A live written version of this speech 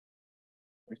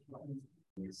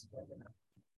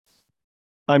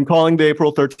I'm calling the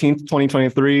April 13th,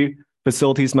 2023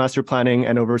 Facilities Master Planning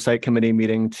and Oversight Committee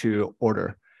meeting to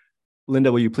order.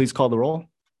 Linda, will you please call the roll?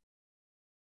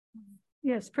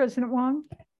 Yes, President Wong.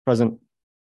 Present.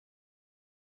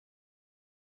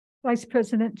 Vice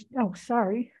President,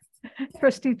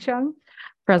 Trustee Chung.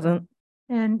 Present.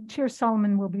 And Chair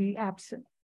Solomon will be absent.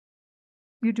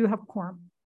 You do have a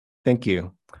quorum. Thank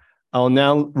you. I'll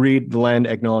now read the land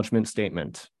acknowledgement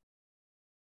statement.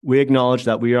 We acknowledge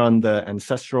that we are on the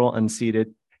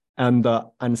unceded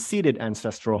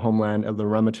ancestral homeland of the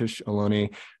Ramaytush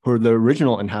Ohlone, who are the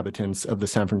original inhabitants of the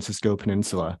San Francisco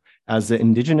Peninsula. As the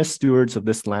indigenous stewards of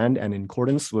this land and in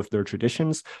accordance with their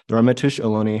traditions, the Ramaytush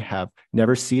Ohlone have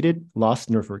never ceded,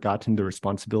 lost, nor forgotten their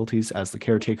responsibilities as the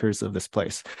caretakers of this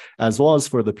place, as well as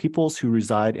for the peoples who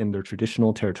reside in their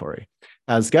traditional territory.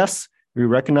 As guests, we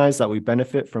recognize that we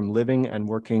benefit from living and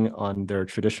working on their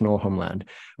traditional homeland.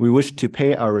 We wish to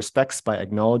pay our respects by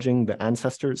acknowledging the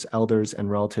ancestors, elders, and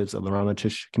relatives of the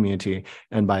Ramaytush community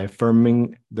and by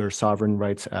affirming their sovereign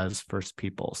rights as First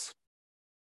Peoples.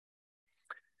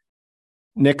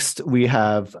 Next, we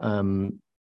have item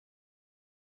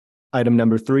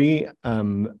number 3,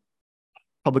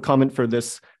 public comment for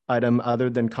this item other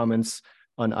than comments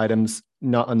on items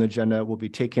not on the agenda will be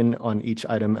taken on each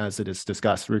item as it is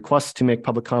discussed. Requests to make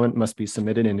public comment must be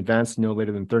submitted in advance no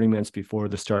later than 30 minutes before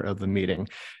the start of the meeting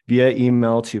via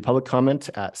email to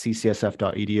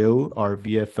publiccomment@ccsf.edu or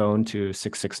via phone to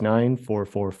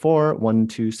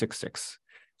 669-444-1266.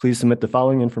 Please submit the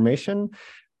following information: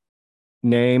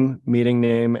 name, meeting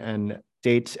name, and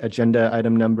date, agenda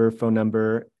item number, phone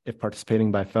number if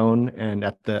participating by phone, and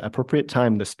at the appropriate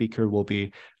time, the speaker will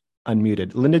be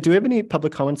unmuted. Linda, do we have any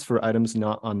public comments for items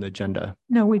not on the agenda?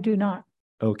 No, we do not.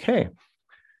 Okay.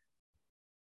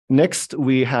 Next,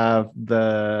 we have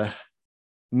the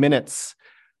minutes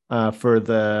for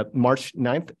the March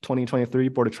 9th, 2023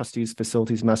 Board of Trustees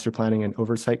Facilities Master Planning and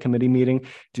Oversight Committee meeting.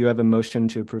 Do you have a motion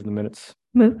to approve the minutes?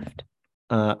 Moved.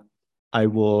 I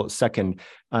will second.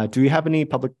 Do we have any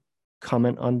public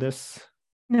comment on this?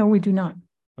 No, we do not.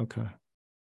 Okay.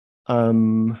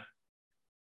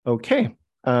 Okay.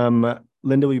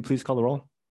 Linda, will you please call the roll?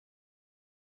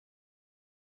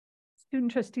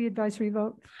 Student Trustee Advisory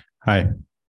vote. Aye.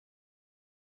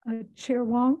 Chair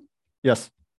Wong.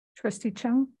 Yes. Trustee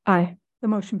Chung. Aye. The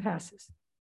motion passes.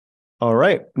 All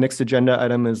right. Next agenda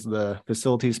item is the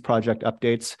facilities project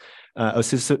updates.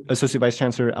 Associate Vice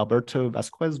Chancellor Alberto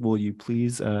Vasquez, will you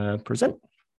please present?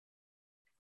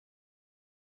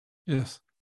 Yes.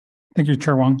 Thank you,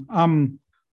 Chair Wong.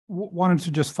 Wanted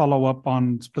to just follow up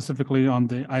on specifically on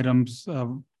the items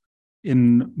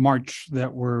in March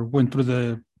that went through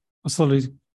the facilities,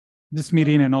 this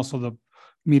meeting and also the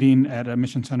meeting at a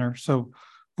mission center. So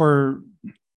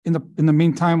in the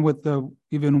meantime,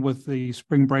 even with the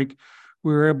spring break,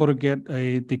 we were able to get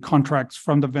the contracts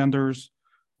from the vendors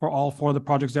for all 4 of the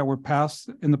projects that were passed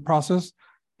in the process.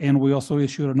 And we also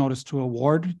issued a notice to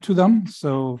award to them.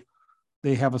 So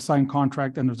they have a signed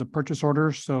contract and there's a purchase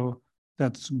order. So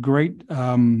that's great.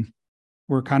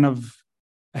 We're kind of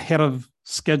ahead of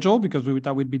schedule because we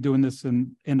thought we'd be doing this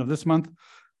in end of this month.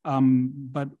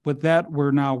 But with that,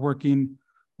 we're now working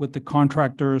with the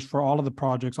contractors for all of the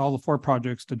projects, all the 4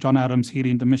 projects, the John Adams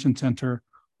Heating, the Mission Center,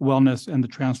 Wellness, and the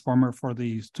transformer for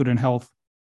the student health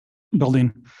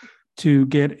building to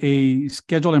get a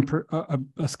schedule and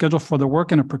a schedule for the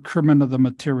work and a procurement of the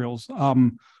materials.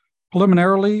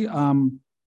 Preliminarily,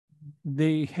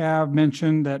 they have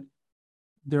mentioned that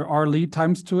there are lead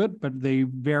times to it, but they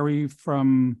vary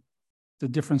from the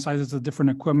different sizes of different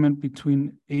equipment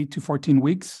between 8 to 14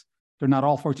 weeks. They're not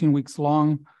all 14 weeks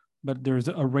long, but there's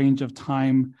a range of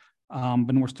time,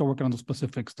 and we're still working on the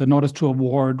specifics. The notice to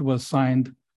award was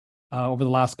signed over the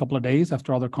last couple of days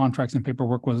after all their contracts and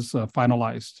paperwork was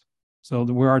finalized. So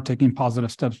we are taking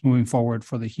positive steps moving forward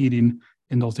for the heating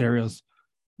in those areas.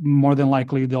 More than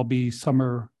likely, there'll be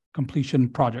summer completion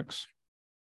projects.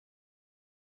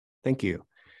 Thank you.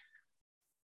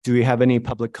 Do we have any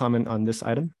public comment on this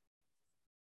item?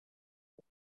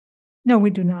 No,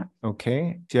 we do not.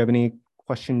 Okay. Do you have any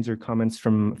questions or comments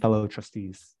from fellow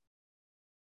trustees?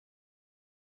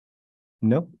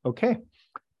 No? Okay.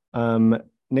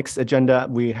 Next agenda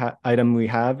item we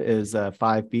have is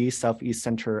 5B, Southeast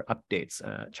Center updates.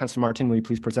 Chancellor Martin, will you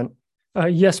please present?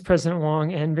 Yes, President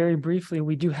Wong, and very briefly,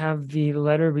 we do have the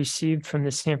letter received from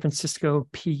the San Francisco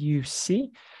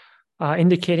PUC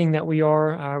indicating that we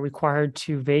are required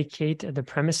to vacate the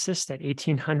premises at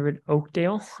 1800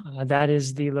 Oakdale. That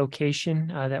is the location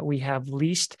that we have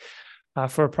leased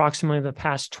for approximately the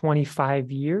past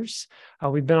 25 years.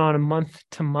 We've been on a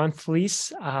month-to-month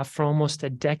lease for almost a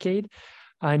decade.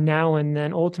 now and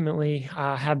then ultimately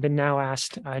have been now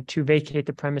asked to vacate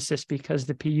the premises because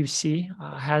the PUC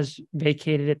has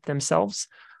vacated it themselves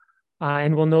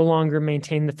and will no longer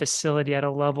maintain the facility at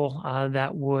a level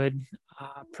that would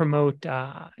promote,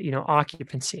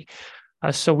 occupancy.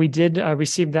 So we did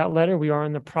receive that letter. We are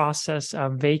in the process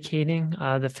of vacating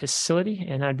the facility,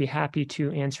 and I'd be happy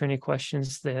to answer any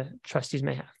questions the trustees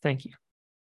may have. Thank you.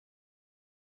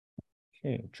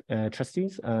 Okay,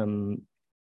 trustees,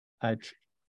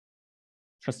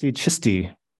 Trustee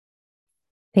Chisty.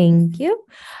 Thank you.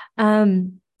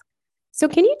 So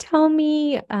can you tell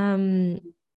me,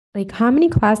 like how many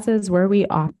classes were we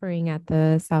offering at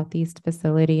the Southeast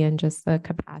facility and just the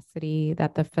capacity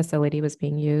that the facility was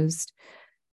being used?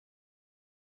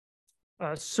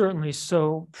 Certainly.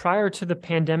 So prior to the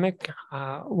pandemic,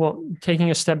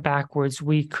 taking a step backwards,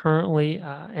 we currently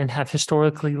and have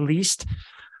historically leased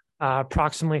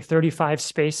approximately 35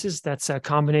 spaces. That's a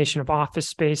combination of office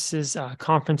spaces,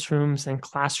 conference rooms, and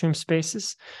classroom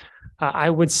spaces.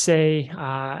 I would say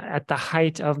at the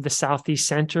height of the Southeast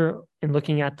Center, in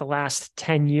looking at the last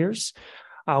 10 years,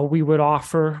 we would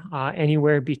offer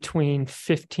anywhere between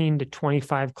 15 to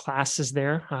 25 classes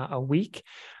there a week.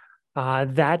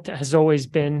 That has always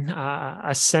been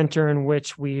a center in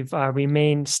which we've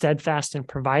remained steadfast in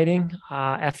providing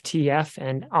FTF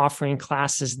and offering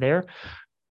classes there.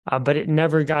 But it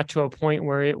never got to a point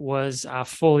where it was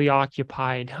fully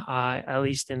occupied, at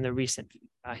least in the recent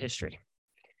history.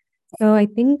 So I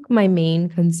think my main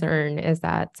concern is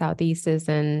that Southeast is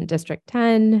in District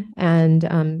 10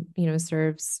 and,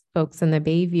 serves folks in the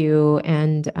Bayview.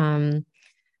 And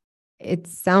it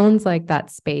sounds like that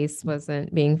space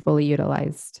wasn't being fully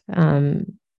utilized,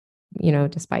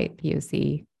 despite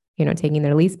PUC, taking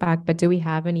their lease back. But do we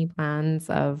have any plans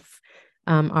of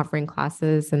offering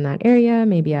classes in that area,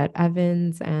 maybe at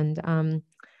Evans? And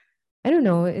I don't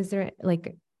know, is there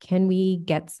can we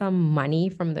get some money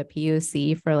from the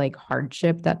PUC for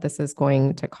hardship that this is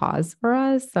going to cause for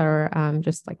us, or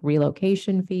just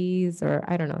relocation fees, or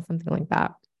I don't know, something like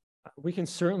that? We can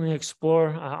certainly explore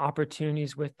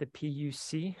opportunities with the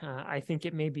PUC. I think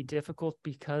it may be difficult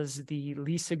because the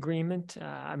lease agreement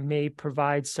may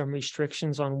provide some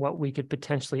restrictions on what we could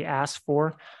potentially ask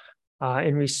for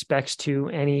in respects to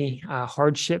any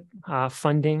hardship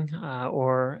funding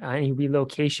or any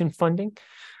relocation funding.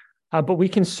 But we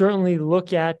can certainly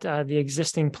look at the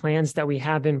existing plans that we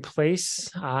have in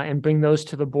place and bring those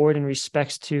to the board in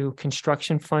respects to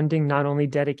construction funding, not only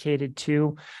dedicated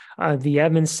to the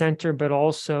Evans Center, but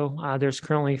also there's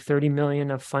currently $30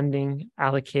 million of funding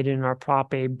allocated in our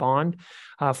Prop A bond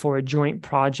for a joint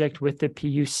project with the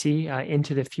PUC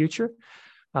into the future.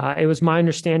 It was my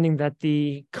understanding that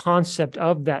the concept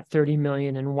of that 30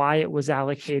 million and why it was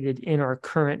allocated in our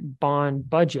current bond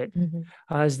budget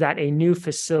is that a new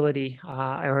facility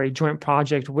or a joint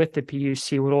project with the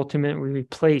PUC would ultimately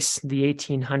replace the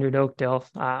 1800 Oakdale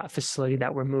facility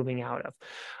that we're moving out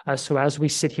of. So as we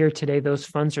sit here today, those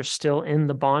funds are still in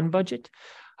the bond budget.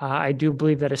 I do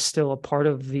believe that is still a part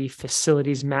of the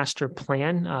facilities master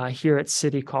plan here at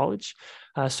City College.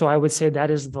 So I would say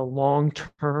that is the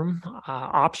long-term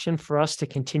option for us to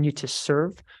continue to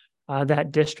serve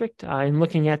that district. And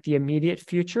looking at the immediate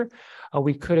future,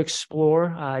 we could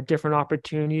explore different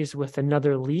opportunities with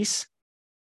another lease.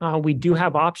 We do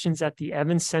have options at the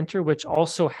Evans Center, which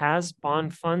also has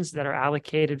bond funds that are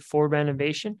allocated for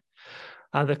renovation.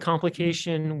 The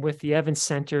complication with the Evans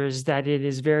Center is that it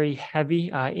is very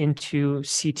heavy into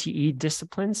CTE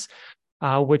disciplines,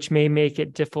 which may make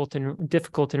it difficult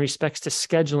in respects to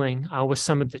scheduling with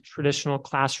some of the traditional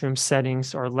classroom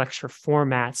settings or lecture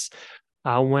formats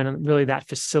when really that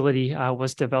facility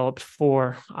was developed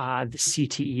for the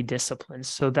CTE disciplines.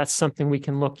 So that's something we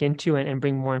can look into and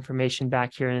bring more information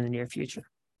back here in the near future.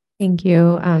 Thank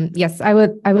you. Yes, I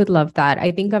would love that. I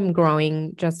think I'm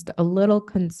growing just a little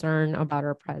concerned about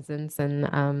our presence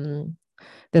in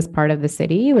this part of the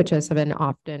city, which has been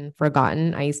often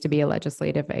forgotten. I used to be a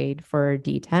legislative aide for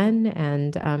D10,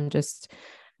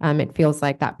 and it feels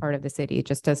like that part of the city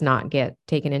just does not get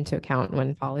taken into account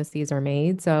when policies are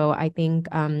made. So I think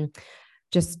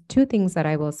just two things that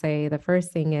I will say. The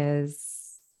first thing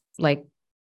is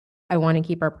I want to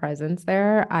keep our presence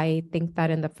there. I think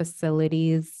that in the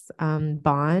facilities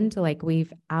bond,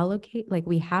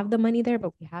 we have the money there,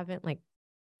 but we haven't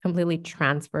completely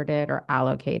transferred it or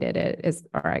allocated it.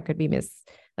 Or I could be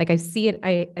I see it,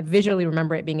 I visually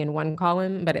remember it being in one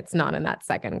column, but it's not in that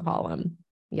second column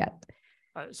yet.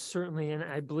 Certainly, and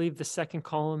I believe the second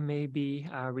column may be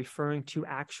referring to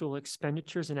actual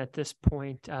expenditures, and at this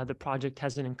point, the project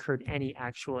hasn't incurred any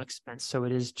actual expense, so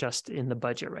it is just in the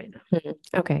budget right now.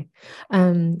 Okay.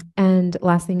 And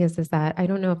last thing is that I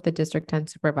don't know if the District 10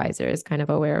 supervisor is kind of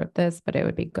aware of this, but it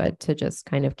would be good to just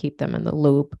kind of keep them in the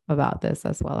loop about this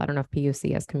as well. I don't know if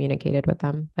PUC has communicated with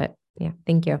them, but yeah,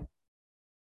 thank you.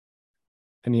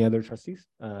 Any other trustees?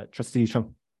 Trustee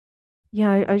Chung.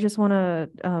 Yeah, I just want to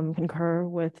concur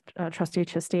with Trustee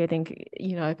Chisty. I think,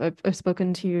 I've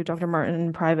spoken to you, Dr. Martin,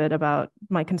 in private about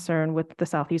my concern with the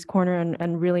southeast corner,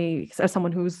 and really, as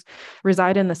someone who's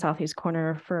resided in the southeast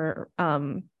corner for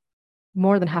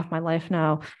more than half my life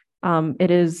now,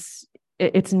 it's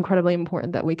incredibly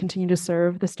important that we continue to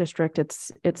serve this district. It's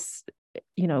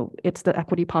the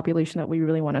equity population that we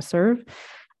really want to serve.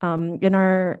 In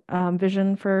our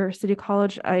vision for City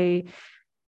College,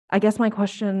 I guess my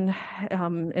question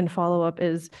in follow-up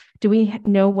is, do we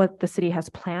know what the city has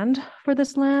planned for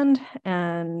this land,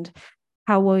 and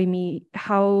how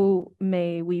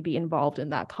may we be involved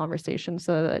in that conversation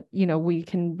so that, we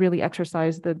can really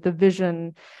exercise the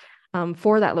vision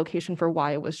for that location, for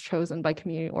why it was chosen by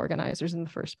community organizers in the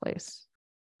first place?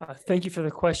 Thank you for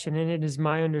the question. And it is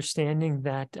my understanding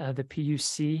that the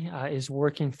PUC is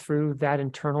working through that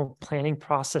internal planning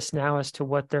process now as to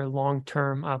what their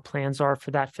long-term plans are for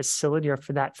that facility or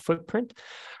for that footprint.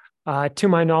 To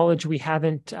my knowledge, we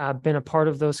haven't been a part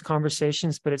of those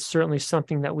conversations, but it's certainly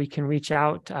something that we can reach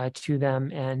out to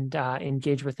them and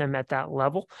engage with them at that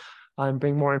level and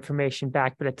bring more information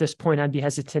back. But at this point, I'd be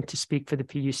hesitant to speak for the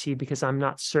PUC because I'm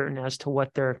not certain as to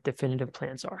what their definitive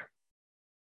plans are.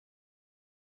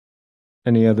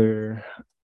 Any other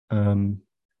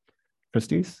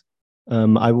trustees?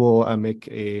 I will make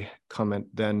a comment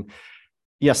then.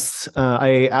 Yes,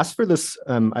 I asked for this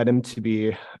item to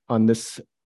be on this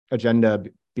agenda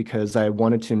because I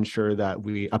wanted to ensure that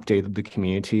we updated the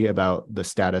community about the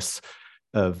status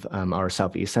of our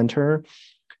Southeast Center.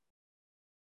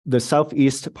 The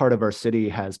Southeast part of our city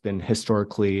has been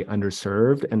historically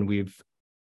underserved, and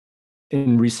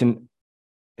in recent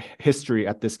history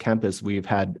at this campus, we've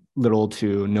had little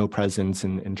to no presence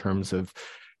in terms of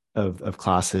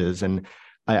classes. And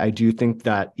I do think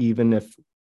that even if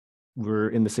we're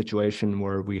in the situation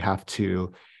where we have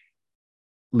to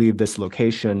leave this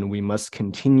location, we must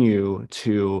continue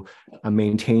to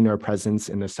maintain our presence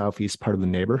in the southeast part of the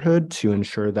neighborhood to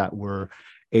ensure that we're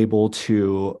able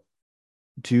to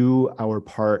do our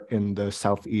part in the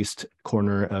southeast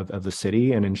corner of the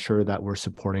city and ensure that we're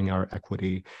supporting our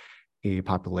equity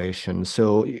population.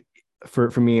 So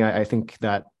for me, I think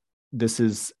that this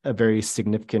is a very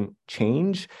significant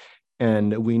change,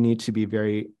 and we need to be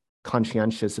very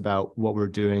conscientious about what we're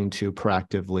doing to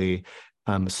proactively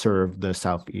serve the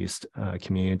Southeast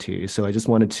community. So I just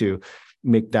wanted to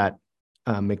make that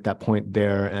point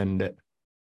there and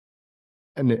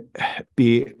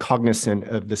be cognizant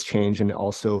of this change, and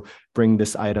also bring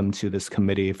this item to this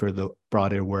committee for the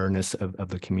broader awareness of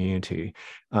the community.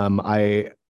 I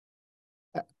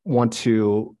want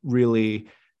to really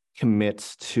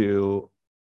commit to,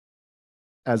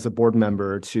 as a board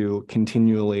member, to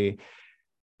continually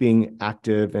being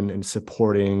active and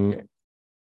supporting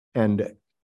and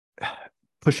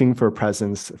pushing for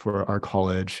presence for our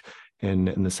college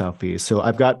in the Southeast. So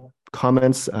I've got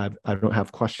comments. I don't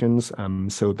have questions.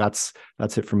 So that's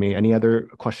it for me. Any other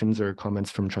questions or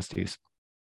comments from trustees?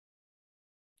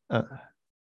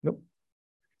 Nope.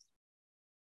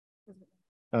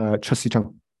 Trustee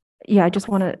Chung. Yeah, I just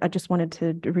wanted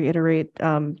to reiterate,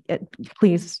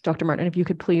 please, Dr. Martin, if you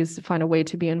could please find a way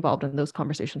to be involved in those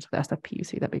conversations with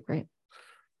SFPUC, that'd be great.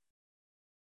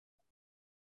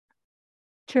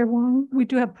 Chair Wong, we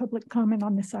do have public comment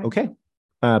on this item. Okay.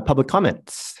 Public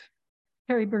comments.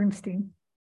 Harry Bernstein.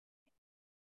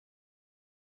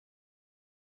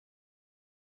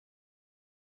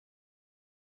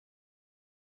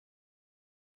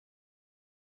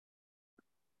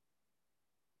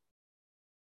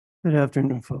 Good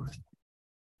afternoon, folks.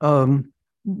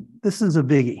 This is a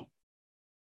biggie.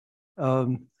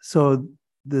 So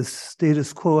the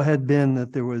status quo had been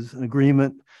that there was an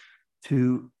agreement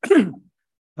to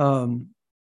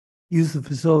use the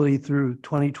facility through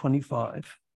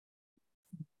 2025.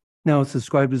 Now it's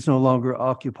described as no longer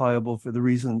occupiable for the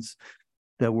reasons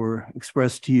that were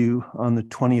expressed to you on the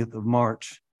 20th of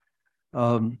March.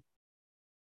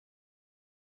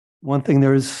 One thing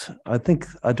I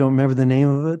don't remember the name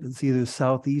of it. It's either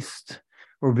Southeast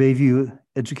or Bayview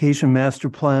Education Master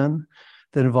Plan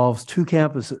that involves two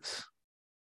campuses.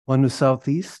 One is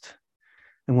Southeast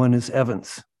and one is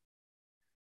Evans.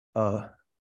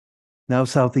 Now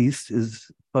Southeast is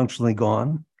functionally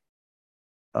gone.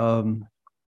 And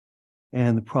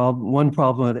one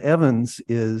problem at Evans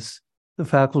is the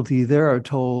faculty there are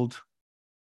told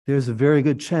there's a very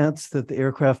good chance that the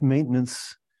aircraft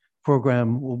maintenance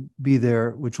program will be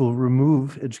there, which will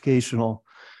remove educational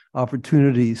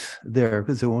opportunities there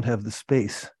because they won't have the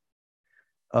space.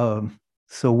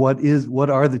 So what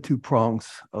are the two prongs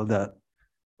of that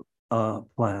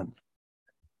plan?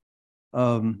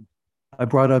 I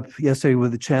brought up yesterday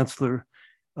with the chancellor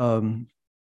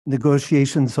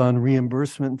negotiations on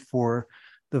reimbursement for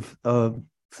the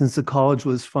since the college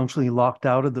was functionally locked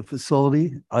out of the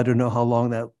facility. I don't know how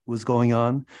long that was going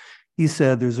on. He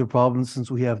said there's a problem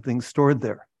since we have things stored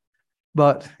there.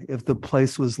 But if the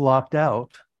place was locked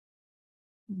out,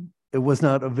 it was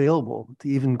not available to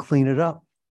even clean it up.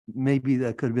 Maybe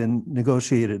that could have been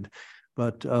negotiated,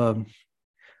 but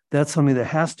that's something that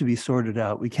has to be sorted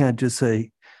out. We can't just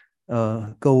say,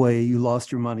 go away, you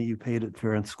lost your money, you paid it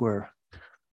fair and square.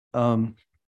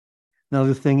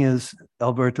 Another thing is,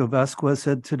 Alberto Vasquez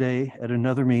said today at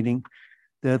another meeting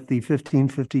that the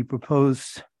 1550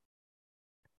 proposed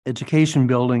education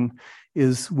building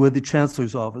is with the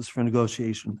chancellor's office for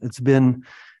negotiation. It's been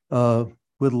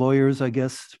with lawyers, I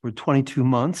guess, for 22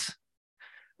 months.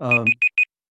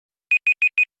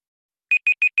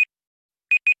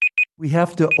 We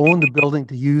have to own the building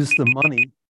to use the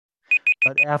money,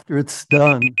 but after it's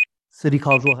done, City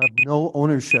College will have no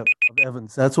ownership of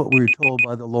Evans. That's what we were told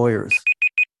by the lawyers.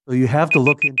 So you have to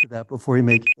look into that before you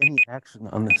make any action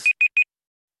on this.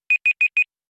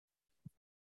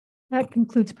 That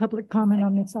concludes public comment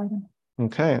on this item.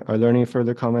 Okay, are there any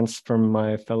further comments from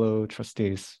my fellow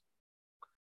trustees?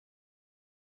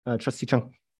 Trustee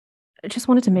Chung. I just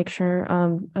wanted to make sure,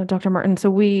 Dr. Martin,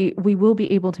 so we will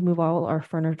be able to move all our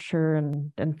furniture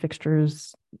and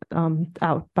fixtures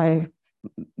out by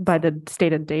the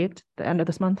stated date, the end of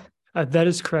this month? That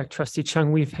is correct, Trustee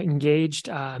Chung. We've engaged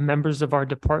members of our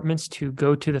departments to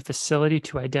go to the facility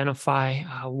to identify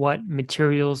what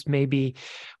materials may be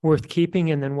worth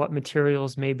keeping and then what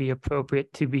materials may be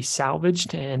appropriate to be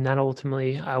salvaged. And that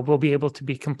ultimately will be able to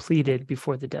be completed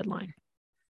before the deadline.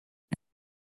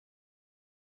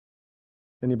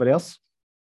 Anybody else?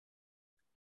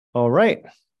 All right.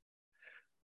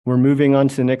 We're moving on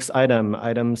to the next item,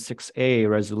 item 6A,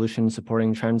 resolution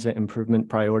supporting transit improvement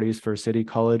priorities for City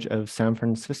College of San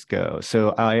Francisco.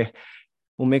 So I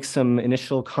will make some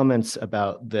initial comments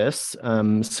about this.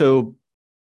 So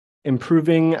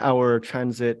improving our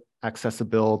transit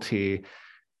accessibility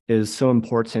is so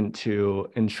important to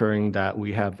ensuring that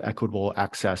we have equitable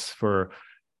access for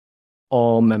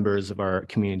all members of our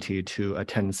community to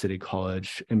attend City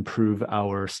College, improve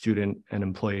our student and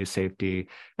employee safety,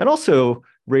 and also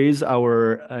raise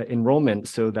our enrollment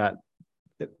so that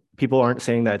people aren't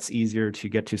saying that it's easier to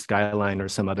get to Skyline or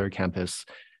some other campus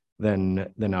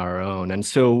than our own. And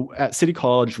so at City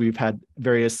College, we've had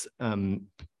various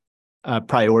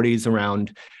priorities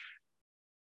around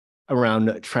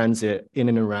transit in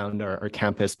and around our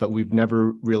campus, but we've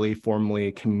never really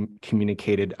formally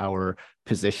communicated our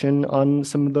position on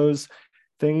some of those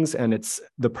things. And it's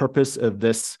the purpose of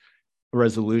this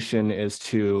resolution is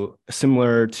to,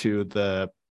 similar to the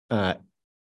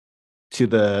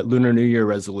Lunar New Year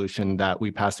resolution that we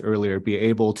passed earlier, be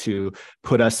able to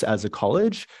put us as a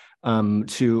college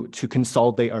to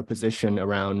consolidate our position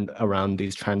around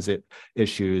these transit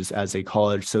issues as a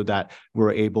college, so that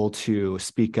we're able to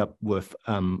speak up with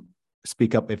a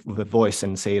voice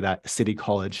and say that City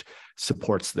College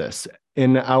supports this.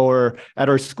 At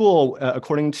our school,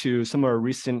 according to some of our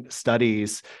recent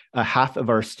studies, half of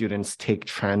our students take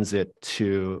transit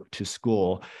to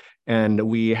school, and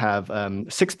we have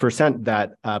 6%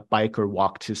 that bike or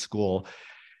walk to school.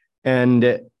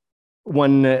 And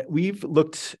when we've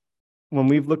looked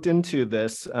into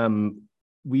this,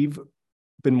 we've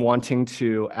been wanting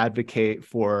to advocate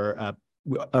for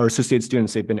our associate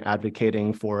students. They've been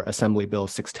advocating for Assembly Bill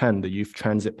 610, the Youth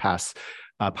Transit Pass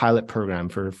pilot program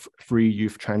for free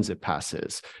youth transit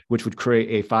passes, which would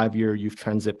create a 5-year youth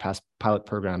transit pass pilot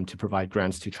program to provide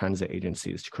grants to transit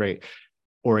agencies to create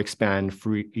or expand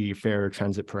free fare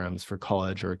transit programs for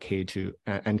college or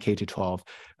K-12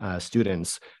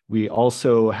 students. We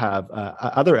also have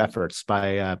other efforts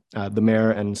by the mayor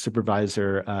and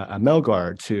supervisor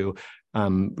Melgar to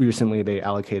recently they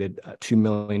allocated $2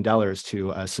 million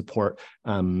to support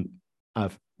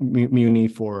Muni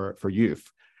for youth.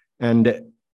 And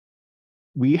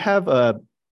we have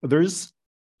there's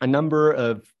a number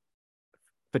of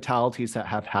fatalities that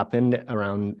have happened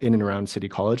in and around City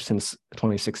College since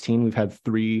 2016. We've had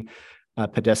 3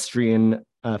 pedestrian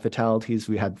fatalities.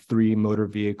 We had 3 motor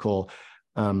vehicle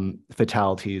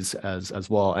fatalities as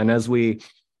well. And as we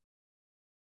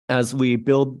as we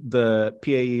build the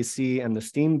PAEC and the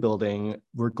STEAM building,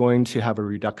 we're going to have a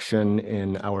reduction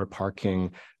in our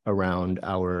parking around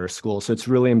our school. So it's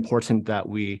really important that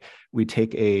we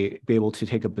be able to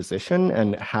take a position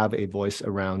and have a voice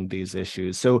around these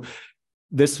issues. So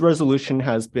this resolution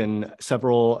has been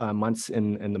several months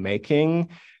in the making.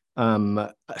 Some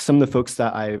of the folks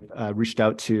that I've reached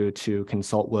out to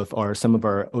consult with are some of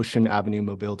our Ocean Avenue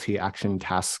Mobility Action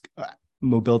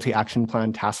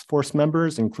Plan Task Force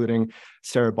members, including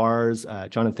Sarah Bars,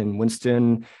 Jonathan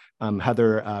Winston,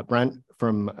 Heather Brandt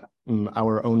from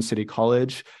our own City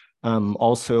College.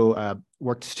 Also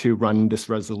worked to run this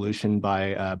resolution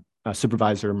by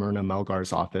Supervisor Myrna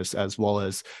Melgar's office, as well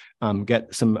as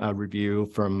get some review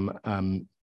from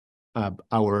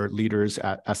our leaders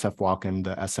at SF Walk and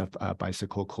the SF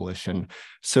Bicycle Coalition.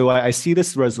 So I see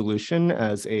this resolution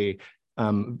as a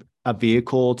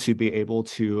vehicle to be able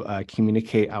to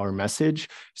communicate our message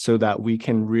so that we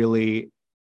can really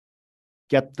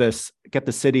get the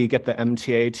city, get the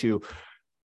MTA to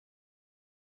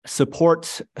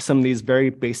support some of these very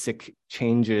basic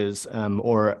changes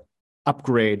or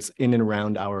upgrades in and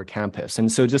around our campus.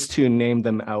 And so just to name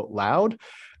them out loud,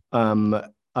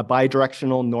 a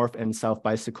bi-directional north and south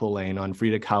bicycle lane on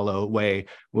Frida Kahlo Way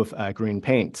with green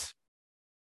paint.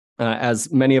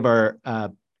 As many of our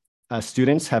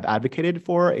students have advocated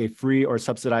for, a free or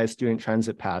subsidized student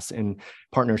transit pass in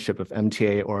partnership with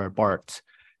MTA or BART.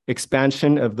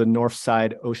 Expansion of the North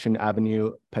Side Ocean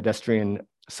Avenue pedestrian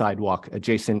sidewalk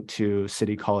adjacent to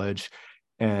City College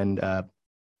and a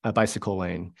bicycle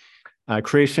lane.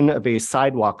 Creation of a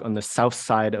sidewalk on the south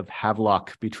side of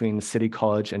Havelock between City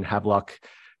College and Havelock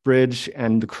Bridge,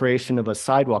 and the creation of a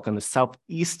sidewalk on the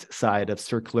southeast side of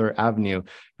Circular Avenue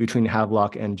between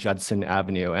Havelock and Judson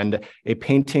Avenue, and a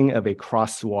painting of a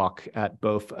crosswalk at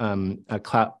both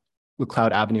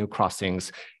Cloud Avenue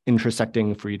crossings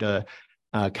intersecting Frida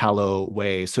Kahlo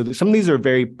Way. So some of these are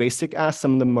very basic asks.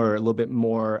 Some of them are a little bit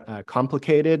more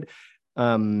complicated.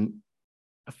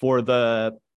 For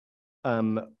the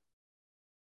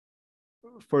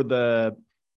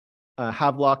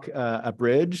Havelock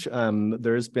Bridge,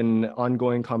 there's been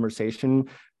ongoing conversation.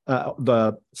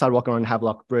 The sidewalk around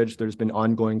Havelock Bridge, there's been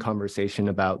ongoing conversation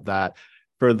about that.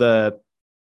 For the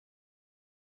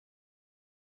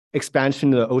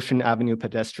expansion of the Ocean Avenue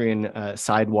pedestrian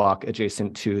sidewalk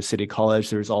adjacent to City College,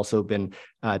 there's also been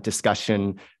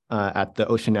discussion at the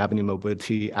Ocean Avenue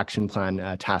Mobility Action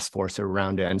Plan Task Force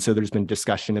around it. And so there's been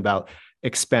discussion about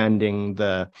expanding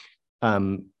the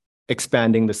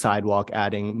sidewalk,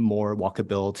 adding more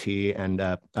walkability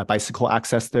and bicycle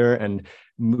access there, and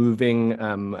moving.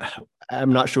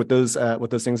 I'm not sure what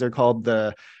those things are called.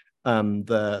 The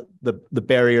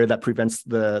barrier that prevents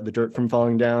the dirt from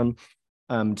falling down.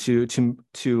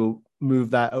 To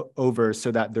move that over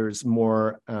so that there's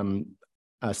more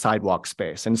sidewalk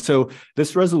space. And so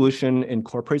this resolution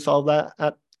incorporates all of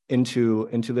that into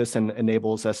this and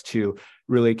enables us to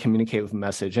really communicate with a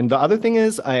message. And the other thing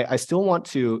is,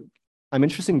 I'm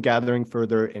interested in gathering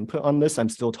further input on this. I'm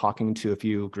still talking to a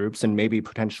few groups and maybe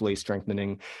potentially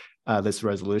strengthening this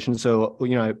resolution. So,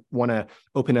 I want to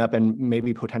open up and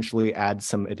maybe potentially add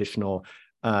some additional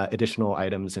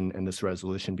items in this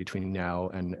resolution between now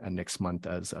and next month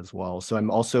as well. So I'm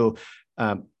also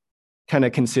kind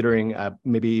of considering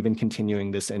maybe even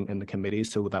continuing this in the committee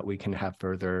so that we can have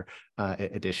further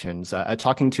additions.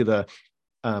 Talking to the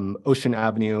Ocean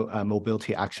Avenue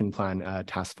Mobility Action Plan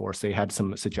Task Force, they had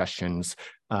some suggestions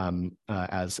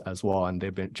as well, and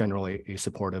they've been generally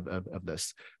supportive of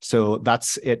this. So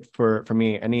that's it for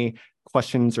me. Any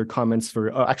questions or comments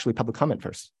actually public comment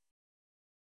first?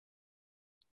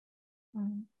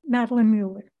 Madeline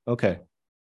Mueller. Okay.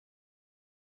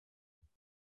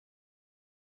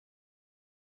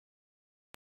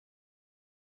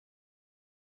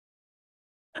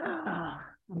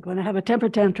 I'm going to have a temper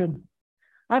tantrum.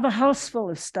 I have a house full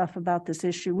of stuff about this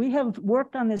issue. We have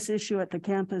worked on this issue at the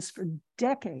campus for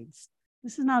decades.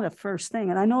 This is not a first thing.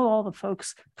 And I know all the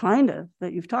folks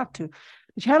that you've talked to,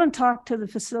 but you haven't talked to the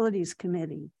facilities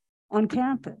committee on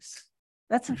campus.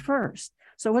 That's a first.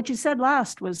 So what you said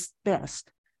last was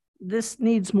best. This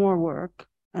needs more work.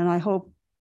 And I hope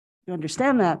you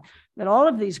understand that all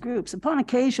of these groups, upon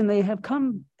occasion, they have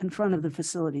come in front of the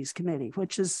facilities committee,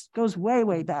 which goes way,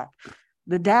 way back.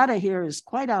 The data here is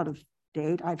quite out of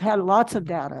date. I've had lots of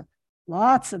data,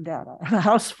 a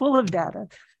house full of data.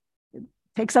 It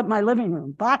takes up my living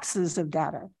room, boxes of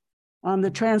data on the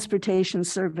transportation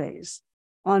surveys,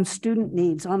 on student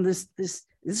needs, on this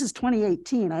is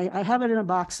 2018. I have it in a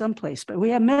box someplace, but we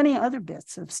have many other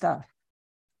bits of stuff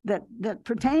that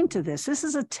pertain to this. This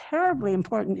is a terribly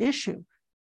important issue.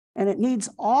 And it needs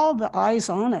all the eyes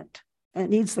on it. And it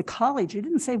needs the college. You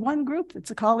didn't say one group,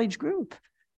 it's a college group.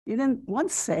 You didn't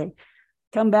once say,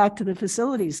 come back to the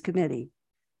facilities committee.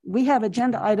 We have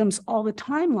agenda items all the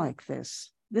time like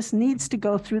this. This needs to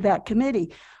go through that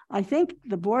committee. I think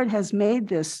the board has made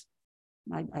this,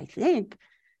 I think,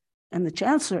 and the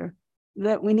chancellor,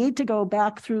 that we need to go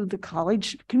back through the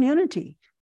college community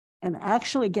and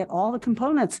actually get all the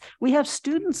components. We have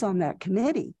students on that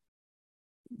committee.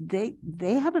 They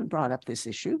haven't brought up this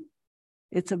issue.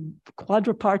 It's a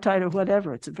quadripartite or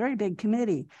whatever. It's a very big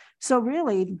committee. So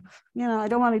really, I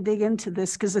don't want to dig into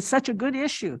this because it's such a good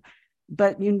issue,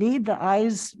 but you need the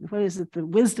eyes, the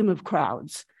wisdom of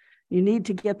crowds. You need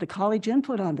to get the college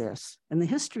input on this and the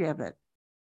history of it.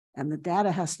 And the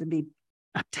data has to be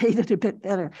updated a bit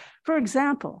better. For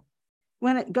example,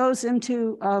 when it goes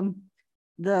into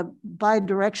the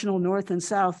bi-directional north and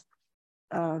south,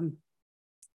 for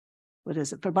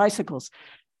bicycles,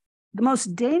 the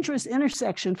most dangerous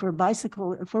intersection for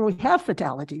where we have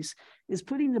fatalities, is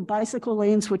putting the bicycle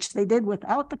lanes, which they did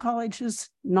without the college's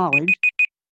knowledge.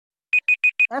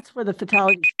 That's where the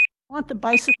fatalities. I want the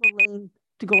bicycle lane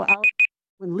to go out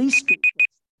when Lee Street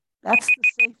hits. That's the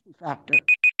safety factor.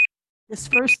 This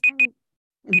first thing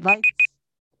invites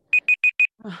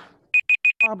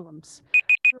problems,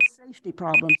 real safety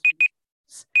problems,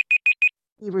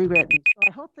 be rewritten. So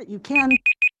I hope that you can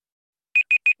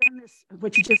send this,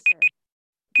 what you just said,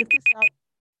 get this out,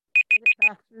 get it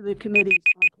back through the committees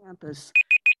on campus,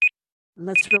 and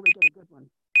let's really get a good one.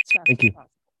 Thank you.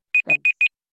 Thanks.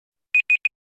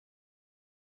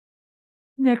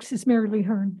 Next is Mary Lee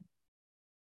Hearn.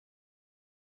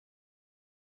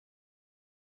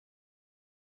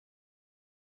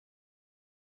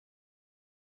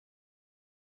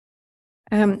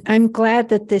 I'm glad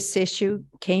that this issue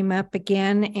came up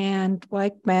again. And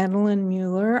like Madeline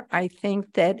Mueller, I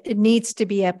think that it needs to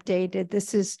be updated.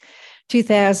 This is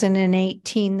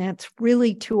 2018. That's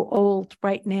really too old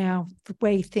right now, the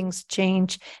way things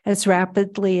change as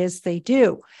rapidly as they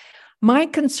do. My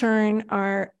concern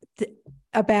are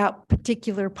about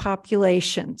particular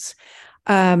populations.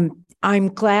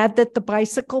 I'm glad that the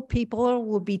bicycle people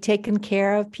will be taken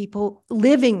care of. People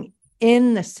living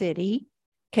in the city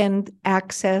can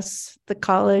access the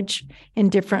college in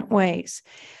different ways.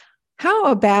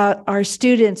 How about our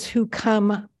students who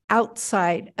come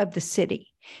outside of the city?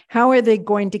 How are they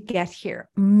going to get here?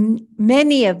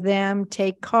 Many of them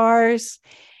take cars,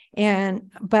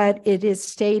 but it is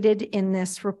stated in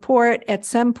this report at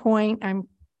some point, I'm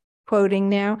quoting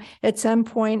now, at some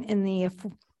point in the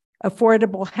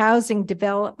affordable housing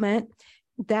development,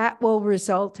 that will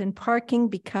result in parking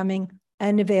becoming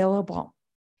unavailable.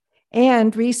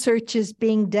 And research is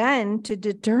being done to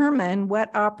determine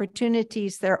what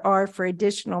opportunities there are for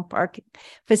additional parking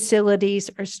facilities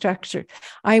or structure.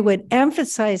 I would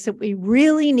emphasize that we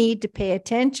really need to pay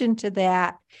attention to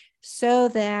that so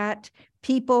that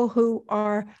people who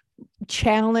are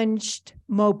challenged,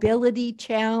 mobility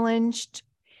challenged,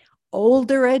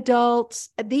 older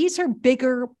adults, these are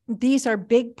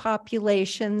big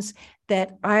populations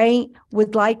that I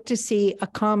would like to see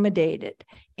accommodated.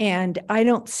 And I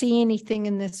don't see anything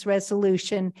in this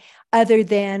resolution other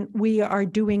than we are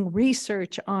doing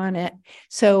research on it.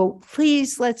 So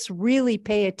please, let's really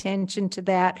pay attention to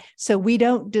that so we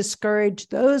don't discourage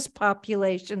those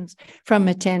populations from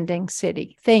attending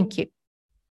city. Thank you.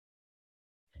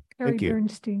 Carrie Thank you.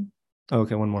 Bernstein.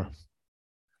 Okay, one more.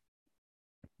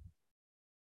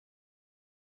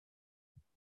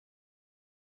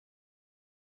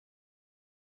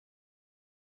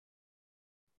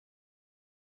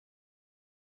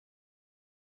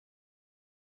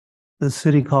 The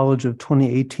City College of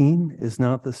 2018 is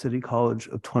not the City College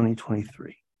of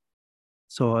 2023.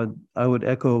 So I would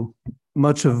echo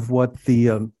much of what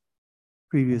the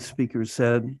previous speaker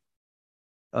said.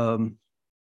 So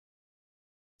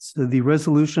the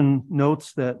resolution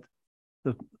notes that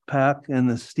the PAC and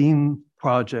the STEAM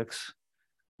projects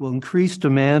will increase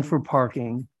demand for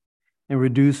parking and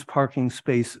reduce parking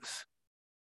spaces.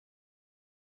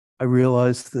 I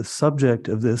realize the subject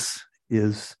of this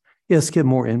is, yes, get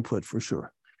more input for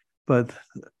sure, but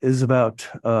is about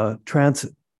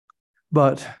transit.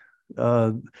 But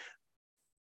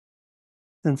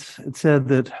since it said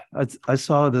that I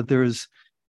saw that there's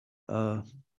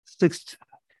 6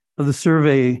 of the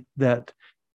survey that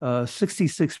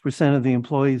 66% of the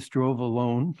employees drove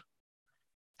alone,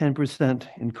 10%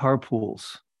 in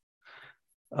carpools.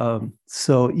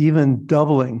 So even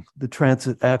doubling the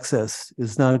transit access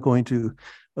is not going to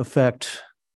affect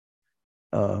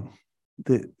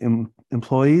the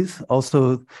employees.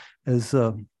 Also, as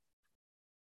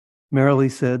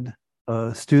Marilee said,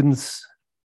 students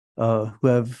who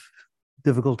have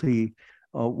difficulty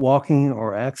walking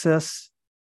or access.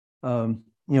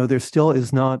 There still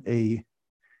is not a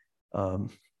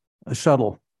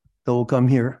shuttle that will come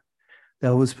here.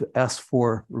 That was asked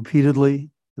for repeatedly.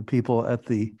 The people at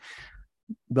the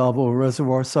Balboa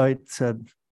Reservoir site said,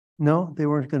 no, they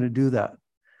weren't going to do that.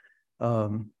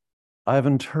 I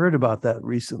haven't heard about that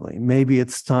recently. Maybe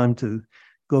it's time to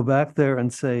go back there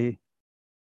and say,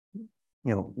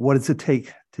 what does it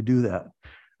take to do that?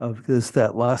 Because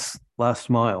that last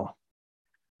mile.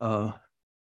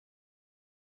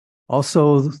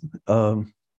 Also, we're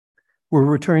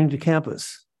returning to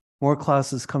campus. More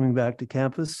classes coming back to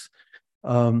campus.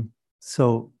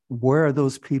 So where are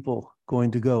those people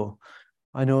going to go?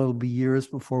 I know it'll be years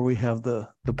before we have the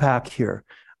pack here,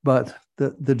 but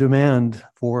the demand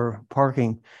for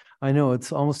parking, I know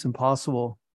it's almost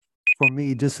impossible for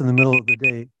me just in the middle of the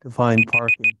day to find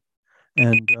parking.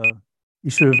 And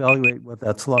you should evaluate what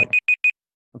that's like.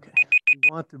 Okay,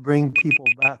 we want to bring people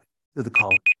back to the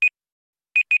college.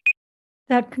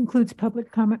 That concludes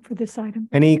public comment for this item.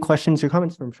 Any questions or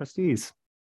comments from trustees?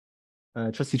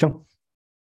 Trustee Chung.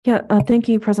 Yeah, thank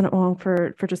you, President Wong,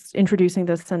 for just introducing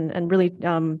this and really,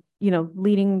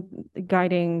 leading,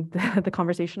 guiding the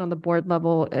conversation on the board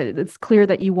level. It's clear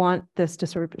that you want this to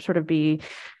sort of be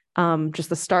just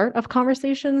the start of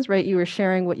conversations, right? You were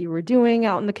sharing what you were doing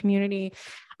out in the community,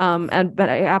 but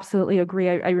I absolutely agree.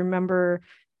 I remember,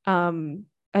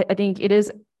 I think it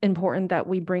is important that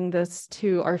we bring this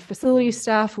to our facility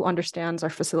staff who understands our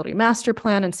facility master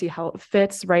plan and see how it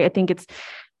fits, right? I think it's,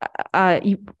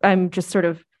 I'm just sort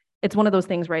of, it's one of those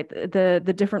things, right?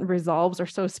 The different resolves are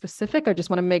so specific. I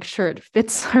just want to make sure it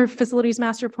fits our facilities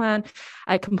master plan.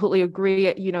 I completely agree.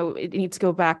 It needs to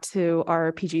go back to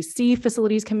our PGC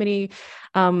facilities committee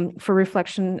for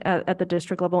reflection at the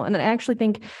district level. And I actually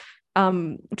think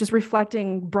just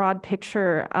reflecting broad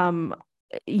picture,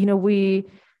 we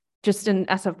just in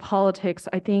SF politics,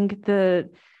 I think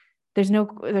there's no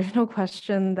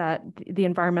question that the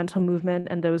environmental movement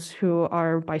and those who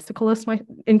are bicyclists,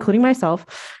 including myself,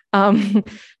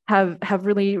 have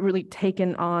really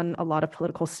taken on a lot of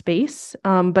political space.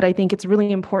 But I think it's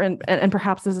really important, and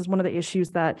perhaps this is one of the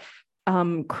issues that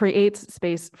creates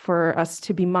space for us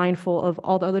to be mindful of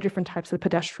all the other different types of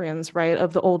pedestrians, right?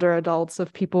 Of the older adults,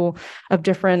 of people of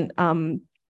different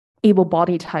able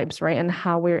body types, right? And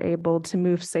how we're able to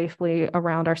move safely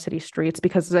around our city streets,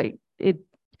 because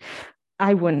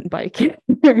I wouldn't bike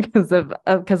because of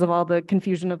all the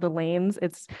confusion of the lanes.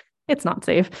 It's not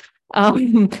safe.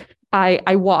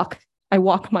 I walk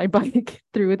my bike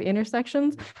through the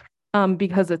intersections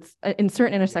because it's in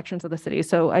certain intersections of the city.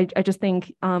 So I just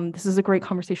think this is a great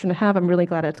conversation to have. I'm really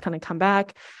glad it's going to come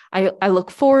back. I look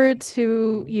forward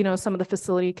to some of the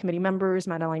facility committee members,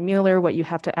 Madeline Mueller, what you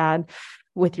have to add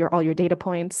with all your data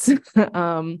points,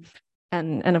 and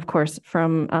of course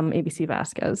from ABC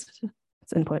Vasquez.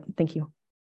 Input. Thank you.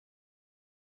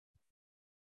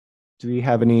 Do we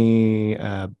have any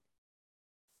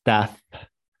staff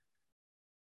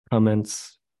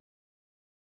comments?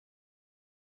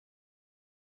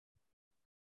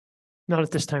 Not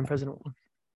at this time, President Wong.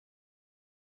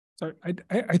 So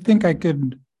I think I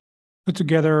could put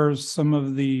together some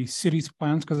of the city's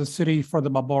plans, because the city for the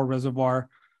Balboa Reservoir,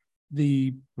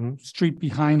 the street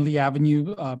behind Lee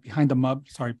Avenue, behind the MUB,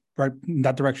 right in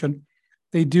that direction,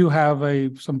 they do have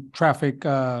some traffic,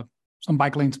 some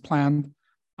bike lanes planned.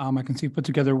 I can put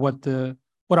together what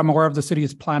I'm aware of the city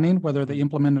is planning, whether they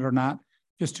implement it or not,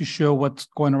 just to show what's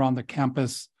going around the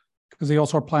campus, because they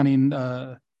also are planning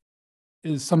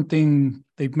is something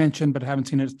they've mentioned but haven't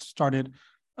seen it started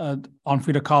on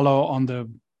Frida Kahlo on the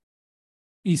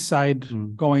east side,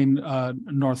 going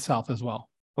north-south as well.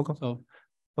 Okay.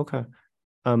 Okay.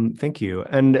 Thank you.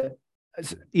 And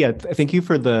yeah, thank you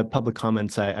for the public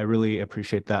comments. I really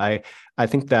appreciate that. I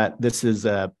think that this is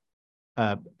a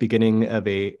beginning of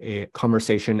a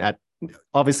conversation.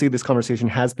 Obviously this conversation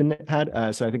has been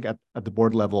had. So I think at the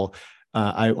board level,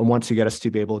 I want to get us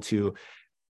to be able to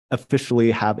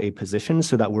officially have a position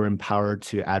so that we're empowered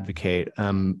to advocate.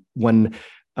 When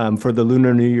for the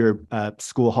Lunar New Year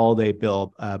school holiday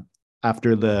bill,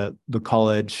 after the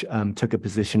college took a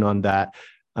position on that,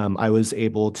 I was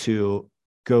able to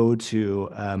go to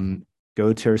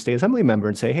our state assembly member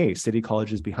and say, hey, City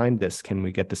College is behind this. Can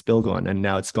we get this bill going? And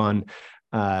now it's gone.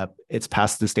 It's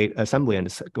passed the state assembly and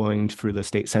it's going through the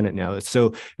state Senate now.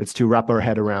 So it's to wrap our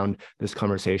head around this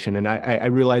conversation. And I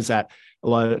realize that a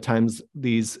lot of times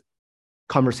these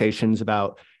conversations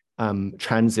about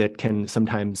transit can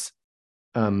sometimes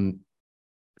turn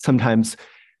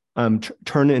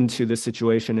into this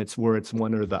situation. It's where it's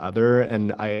one or the other.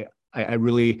 And I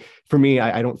really, for me,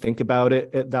 I don't think about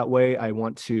it that way. I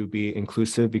want to be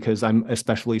inclusive because I'm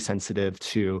especially sensitive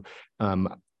to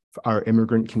our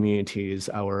immigrant communities,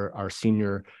 our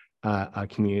senior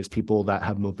communities, people that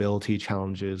have mobility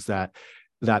challenges that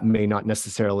may not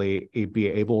necessarily be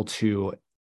able to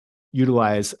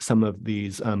utilize some of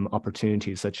these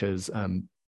opportunities, such as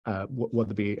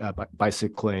whether it be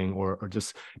bicycling or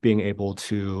just being able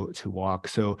to walk.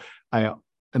 So I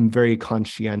am very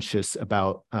conscientious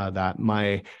about that.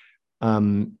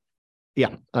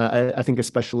 I think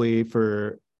especially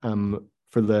for a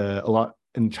lot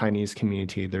in the Chinese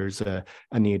community, there's a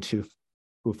need to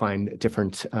find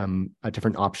different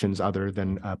options other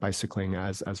than bicycling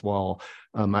as well.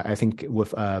 I think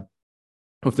with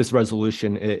this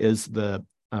resolution, it is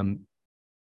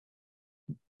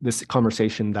this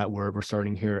conversation that we're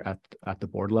starting here at the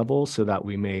board level, so that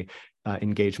we may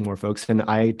engage more folks. And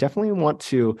I definitely want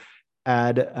to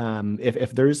add,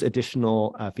 if there's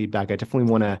additional feedback, I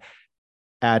definitely want to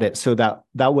add it so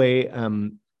that way,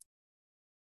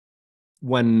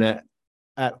 when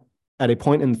at a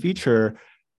point in the future,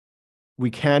 we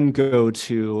can go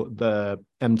to the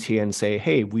MT and say,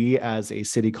 hey, we as a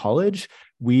city college,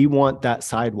 we want that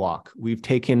sidewalk. We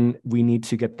need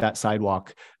to get that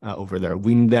sidewalk over there.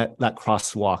 We need that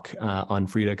crosswalk on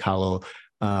Frida Kahlo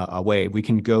way. We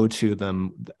can go to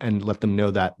them and let them know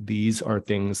that these are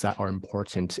things that are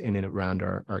important in and around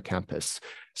our campus.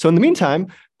 So in the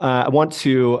meantime, I want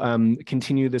to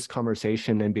continue this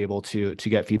conversation and be able to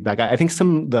get feedback. I think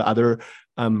some of the other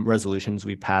resolutions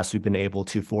we've passed, we've been able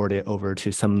to forward it over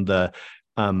to some of the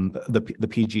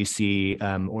PGC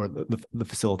or the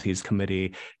facilities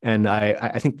committee, and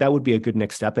I think that would be a good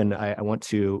next step. And I want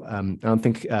to I don't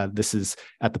think this is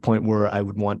at the point where I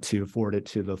would want to forward it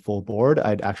to the full board.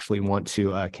 I'd actually want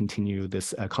to continue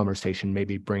this conversation,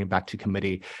 maybe bring it back to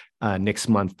committee next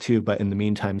month too. But in the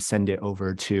meantime, send it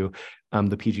over to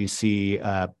the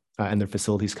PGC and their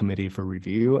facilities committee for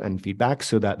review and feedback,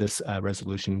 so that this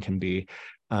resolution can be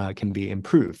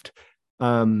improved.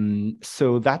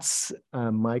 So that's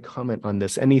my comment on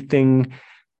this. Anything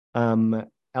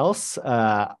else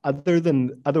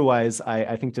otherwise,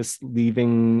 I think just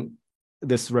leaving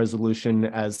this resolution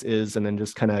as is and then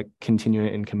just kind of continuing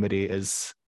it in committee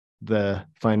is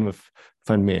fine with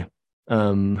me.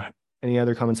 Any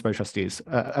other comments by trustees?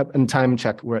 And time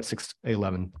check, we're at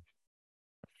 6:11.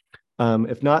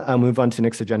 If not, I'll move on to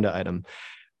next agenda item.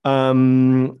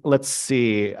 Let's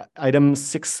see, item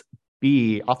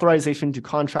 6B, authorization to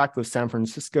contract with San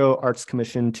Francisco Arts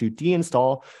Commission to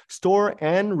deinstall, store,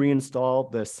 and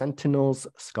reinstall the Sentinels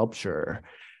sculpture.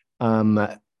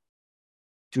 Do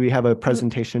we have a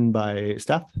presentation by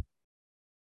staff?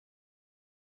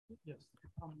 Yes.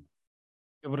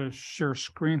 Able to share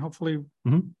screen, hopefully.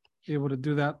 Be able to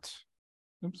do that.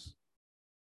 Oops.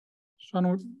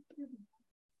 Sean,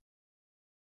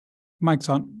 mic's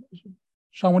on.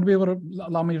 Sean, would you be able to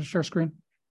allow me to share screen?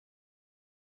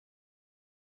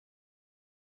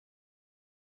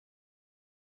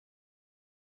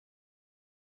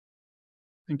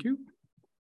 Thank you.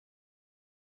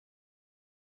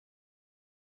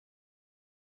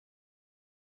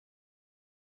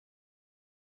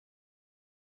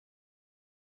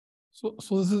 So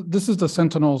this is the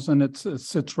Sentinels, and it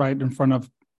sits right in front of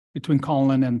between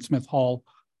Colin and Smith Hall.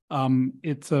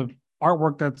 It's a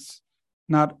artwork that's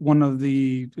not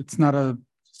it's not a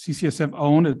CCSF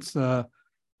owned. It's the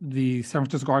San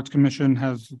Francisco Arts Commission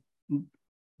has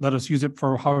let us use it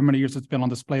for however many years it's been on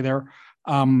display there.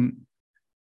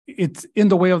 It's in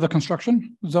the way of the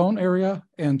construction zone area,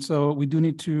 and so we do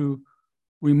need to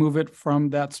remove it from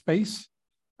that space.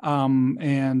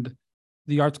 And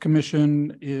the Arts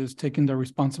Commission is taking the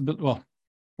responsibility. Well,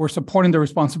 we're supporting the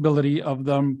responsibility of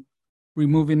them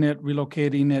removing it,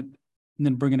 relocating it, and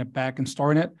then bringing it back and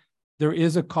storing it. There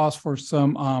is a cost for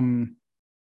some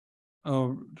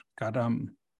to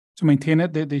maintain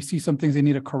it. They see some things they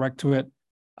need to correct to it.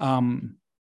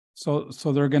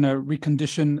 So they're going to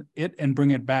recondition it and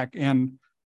bring it back. And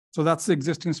so that's the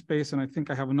existing space. And I think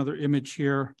I have another image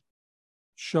here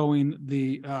showing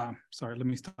the, sorry, let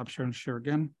me stop sharing and share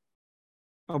again,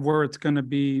 of where it's going to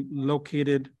be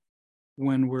located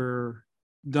when we're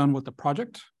done with the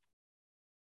project.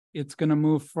 It's going to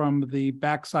move from the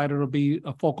backside. It'll be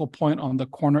a focal point on the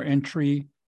corner entry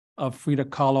of Frida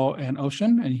Kahlo and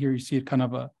Ocean. And here you see it kind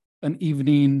of an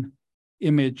evening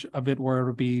image of it where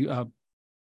it'll be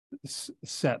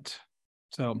set.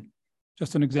 So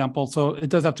just an example. So it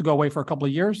does have to go away for a couple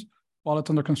of years while it's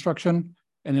under construction,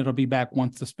 and it'll be back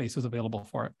once the space is available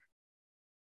for it.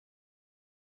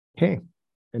 Okay.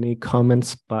 Any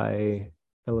comments by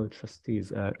fellow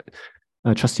trustees?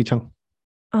 Trustee Chung.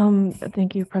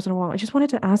 Thank you, President Wong. I just wanted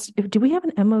to ask, do we have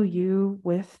an MOU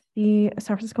with the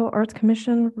San Francisco Arts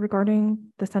Commission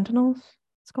regarding the Sentinels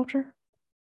sculpture?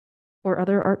 Or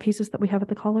other art pieces that we have at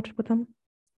the college with them?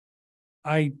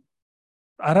 I'd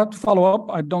have to follow up.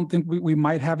 I don't think we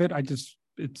might have it.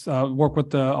 I'll work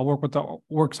with the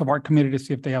Works of Art Committee to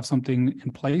see if they have something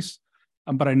in place.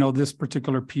 But I know this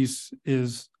particular piece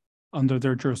is under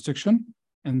their jurisdiction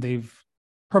and they've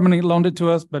permanently loaned it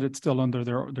to us, but it's still under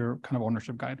their kind of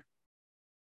ownership guide.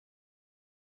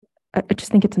 I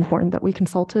just think it's important that we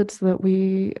consulted so that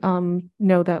we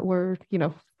know that we're,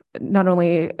 not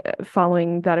only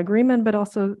following that agreement, but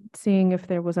also seeing if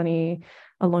there was any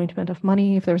allocation of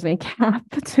money, if there was any cap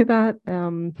to that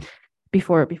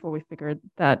before we figured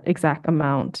that exact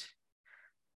amount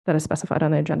that is specified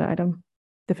on the agenda item,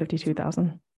 the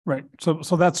 52,000. Right. So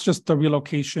that's just the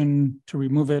relocation to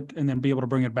remove it and then be able to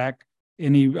bring it back.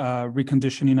 Any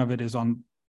reconditioning of it is on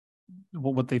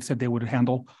what they've said they would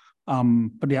handle.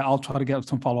 But yeah, I'll try to get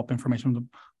some follow-up information from them.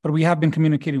 But we have been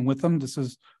communicating with them. This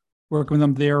is working with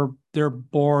them. Their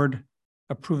board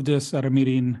approved this at a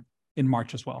meeting in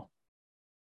March as well.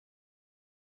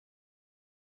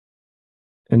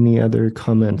 Any other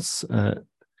comments?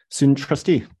 Student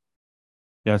trustee.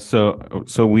 Yeah, so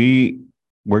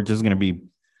we're just gonna be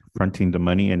fronting the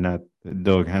money and not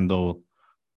they'll handle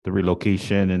the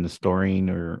relocation and the storing,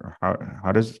 or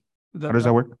how does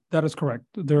that work? That is correct.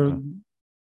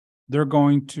 They're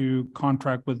going to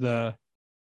contract with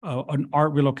an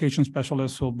art relocation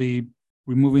specialist who will be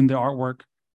removing the artwork,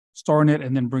 storing it,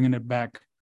 and then bringing it back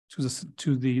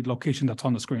to the location that's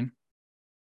on the screen.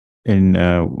 And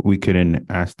we couldn't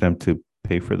ask them to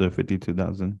pay for the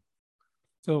 52,000.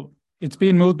 So it's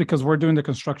being moved because we're doing the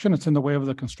construction. It's in the way of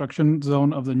the construction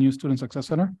zone of the new Student Success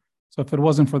Center. So if it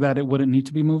wasn't for that, it wouldn't need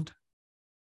to be moved.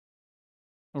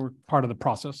 Or part of the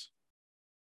process.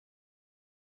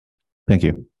 Thank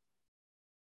you.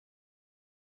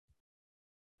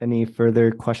 Any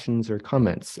further questions or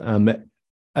comments?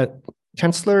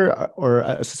 Chancellor or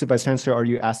Assistant Vice Chancellor, are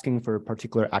you asking for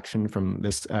particular action from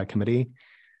this committee?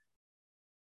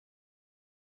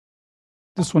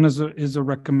 This one is a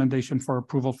recommendation for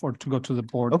approval to go to the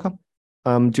board. Okay.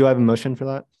 Do I have a motion for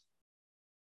that?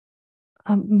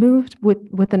 Moved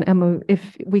with an MOU,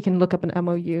 if we can look up an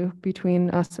MOU between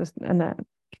us and the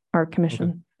art commission.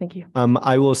 Okay. Thank you.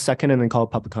 I will second and then call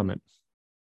public comment.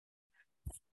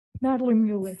 Madeline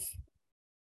Mueller.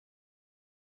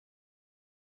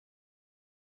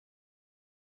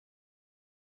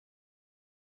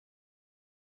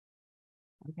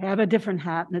 I have a different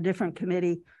hat and a different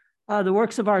committee. The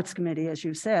Works of Arts Committee, as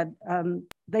you said,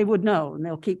 they would know and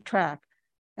they'll keep track.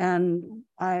 And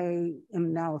I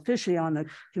am now officially on the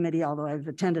committee, although I've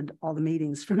attended all the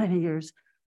meetings for many years.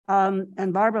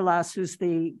 And Barbara Lass, who's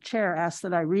the chair, asked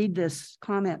that I read this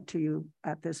comment to you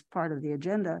at this part of the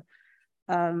agenda.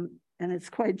 And it's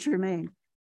quite germane.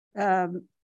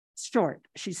 Short,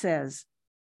 she says,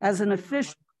 as an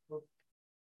official,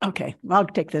 okay, I'll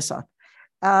take this off.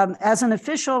 As an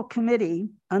official committee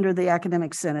under the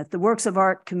Academic Senate, the Works of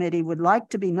Art Committee would like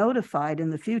to be notified in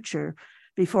the future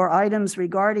before items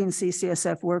regarding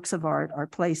CCSF works of art are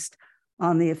placed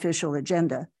on the official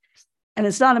agenda. And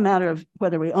it's not a matter of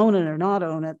whether we own it or not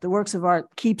own it. The Works of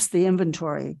Art keeps the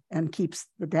inventory and keeps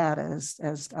the data,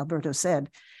 as Alberto said.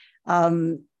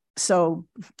 So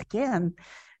again,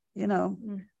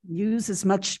 use as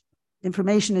much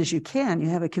information as you can. You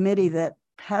have a committee that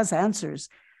has answers,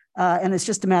 and it's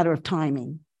just a matter of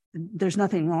timing. There's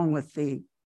nothing wrong with the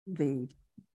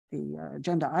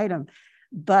agenda item,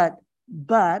 but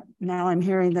now I'm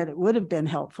hearing that it would have been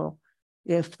helpful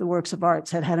if the Works of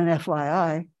Arts had an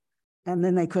FYI, and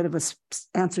then they could have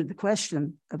answered the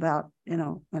question about,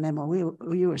 an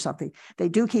MOU or something. They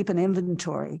do keep an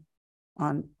inventory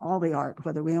on all the art,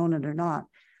 whether we own it or not.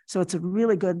 So it's a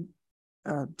really good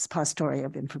suppository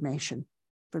of information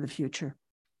for the future.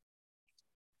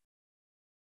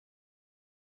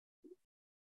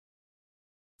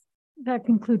 That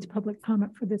concludes public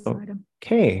comment for this item.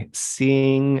 Okay,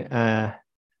 seeing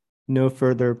no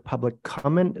further public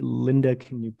comment, Linda,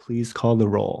 can you please call the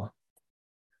roll?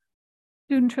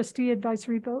 Student trustee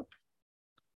advisory vote.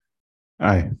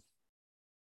 Aye.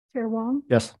 Chair Wong.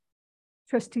 Yes.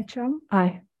 Trustee Chung.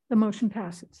 Aye. The motion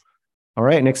passes. All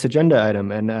right, next agenda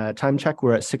item, and time check,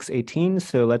 we're at 6:18,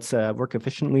 so let's work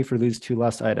efficiently for these two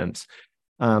last items.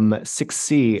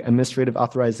 6C, Administrative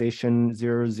Authorization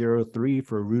 003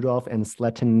 for Rudolph and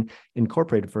Sletton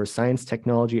Incorporated for Science,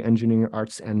 Technology, Engineering,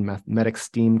 Arts, and Mathematics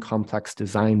STEAM Complex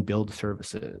Design Build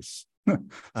Services.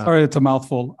 Sorry, it's a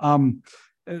mouthful.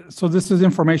 So this is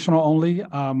informational only.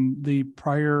 The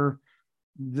prior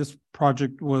this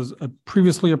project was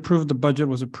previously approved. The budget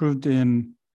was approved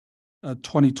in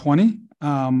 2020.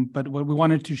 But what we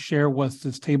wanted to share was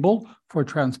this table for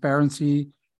transparency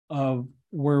of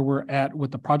where we're at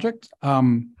with the project.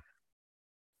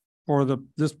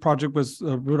 This project was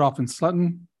Rudolph and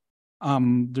Slutton.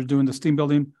 They're doing the steam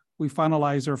building. We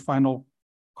finalized our final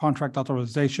contract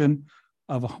authorization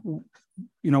of,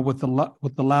 with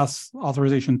the last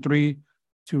authorization 3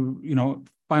 to,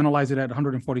 finalize it at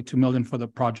 142 million for the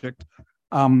project.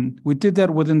 We did that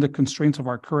within the constraints of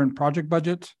our current project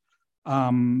budget.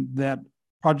 That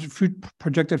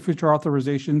projected future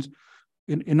authorizations,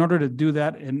 in order to do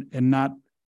that and not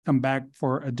come back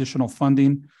for additional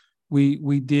funding,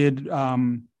 we did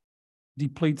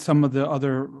deplete some of the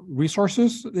other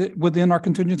resources within our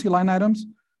contingency line items.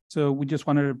 So we just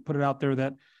wanted to put it out there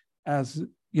that as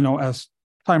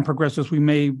time progresses, we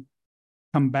may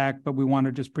come back, but we want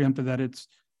to just preempt that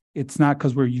it's not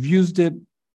because we've used it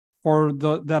for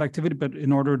that activity, but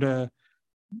in order to,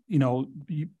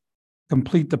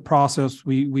 complete the process,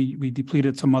 we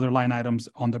depleted some other line items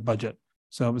on the budget.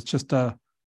 So it's just a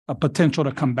potential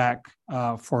to come back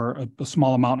for a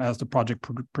small amount as the project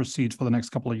proceeds for the next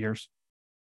couple of years.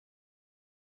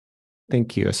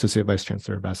 Thank you, Associate Vice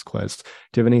Chancellor Vasquez.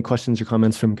 Do you have any questions or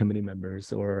comments from committee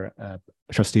members or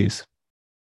trustees?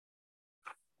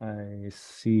 I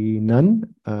see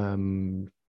none.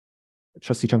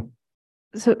 Trustee Chung.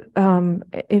 So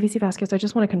AVC Vasquez, I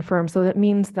just want to confirm. So that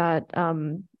means that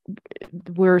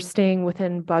we're staying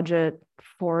within budget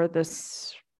for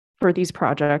these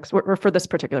projects or for this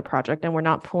particular project, and we're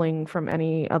not pulling from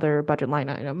any other budget line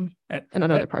item in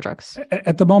other projects.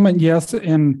 At the moment, yes.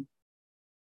 And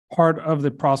part of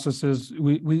the process is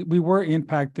we were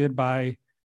impacted by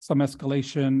some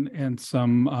escalation and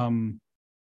some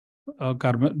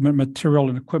material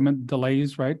and equipment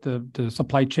delays, right? The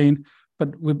supply chain, but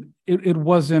it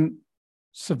wasn't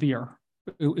severe.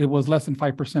 It was less than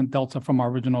 5% delta from our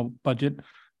original budget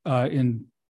in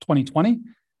 2020.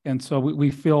 And so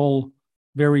we feel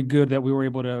very good that we were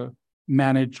able to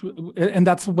manage, and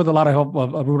that's with a lot of help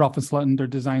of Rudolph and Slutton, their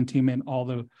design team, and all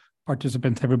the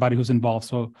participants, everybody who's involved.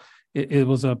 So it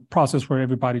was a process where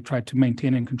everybody tried to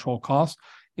maintain and control costs,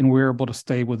 and we were able to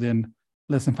stay within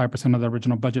less than 5% of the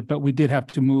original budget. But we did have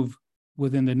to move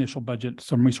within the initial budget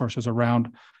some resources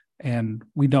around, and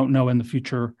we don't know in the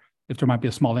future if there might be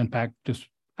a small impact, just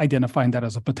identifying that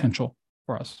as a potential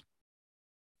for us.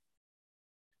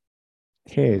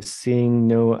 Okay, seeing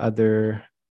no other,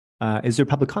 is there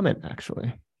public comment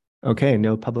actually? Okay,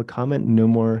 no public comment, no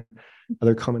more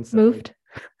other comments. Moved.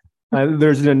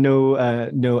 There's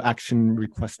no action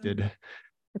requested.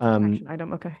 Action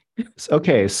item, okay.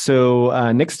 Okay,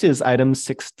 so next is item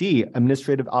 6D,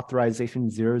 Administrative Authorization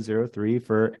 003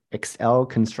 for XL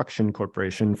Construction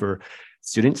Corporation for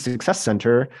Student Success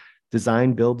Center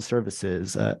Design Build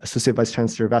Services. Associate Vice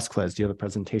Chancellor Vasquez, do you have a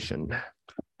presentation?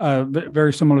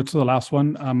 Very similar to the last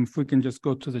one. If we can just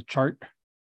go to the chart.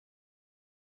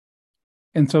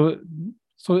 And so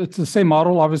it's the same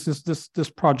model. Obviously, this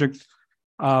project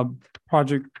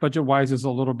budget-wise is a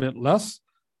little bit less,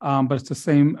 but it's the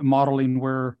same modeling.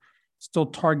 We're still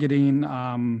targeting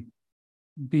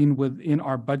being within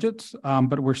our budgets,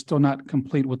 but we're still not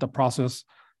complete with the process.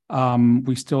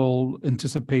 We still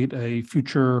anticipate a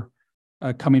future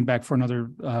coming back for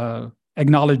another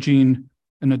acknowledging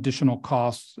an additional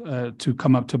cost to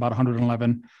come up to about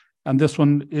 111. And this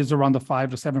one is around the 5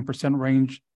 to 7%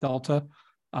 range delta,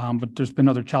 but there's been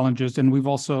other challenges. And we've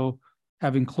also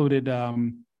have included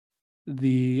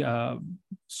the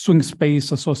swing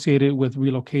space associated with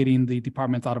relocating the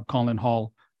department out of Conlin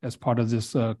Hall as part of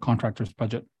this contractor's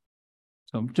budget.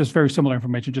 So just very similar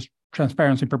information, just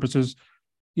transparency purposes.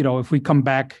 If we come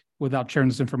back without sharing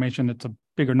this information, it's a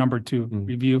bigger number to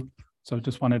review. So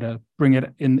just wanted to bring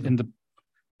it in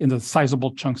the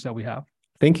sizable chunks that we have.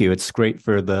 Thank you. It's great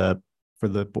for the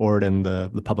board and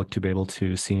the public to be able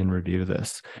to see and review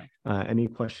this. Any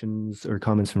questions or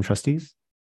comments from trustees?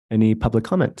 Any public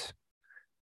comment?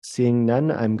 Seeing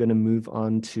none, I'm going to move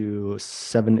on to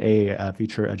 7A,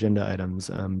 future agenda items.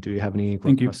 Do you have any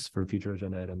requests for future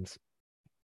agenda items?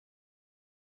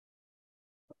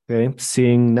 Okay,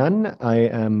 seeing none, I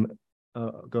am,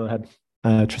 go ahead,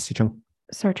 Trustee Chung.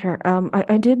 Sorry, Chair.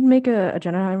 I did make a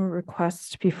agenda item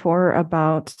request before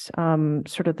about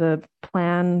sort of the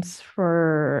plans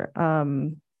for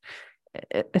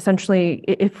essentially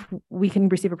if we can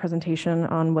receive a presentation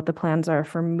on what the plans are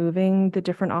for moving the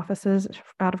different offices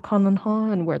out of Conlin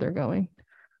Hall and where they're going.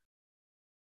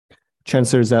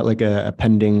 Chancellor, is that like a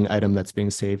pending item that's being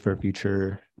saved for a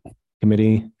future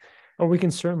committee? Or we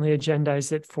can certainly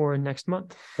agendize it for next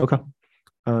month. Okay.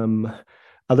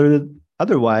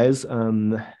 Otherwise,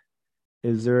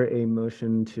 is there a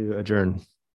motion to adjourn?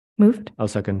 Moved. I'll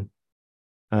second.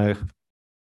 And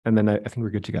then I think we're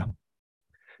good to go.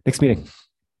 Next meeting.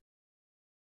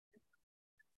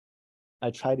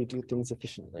 I try to do things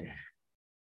efficiently.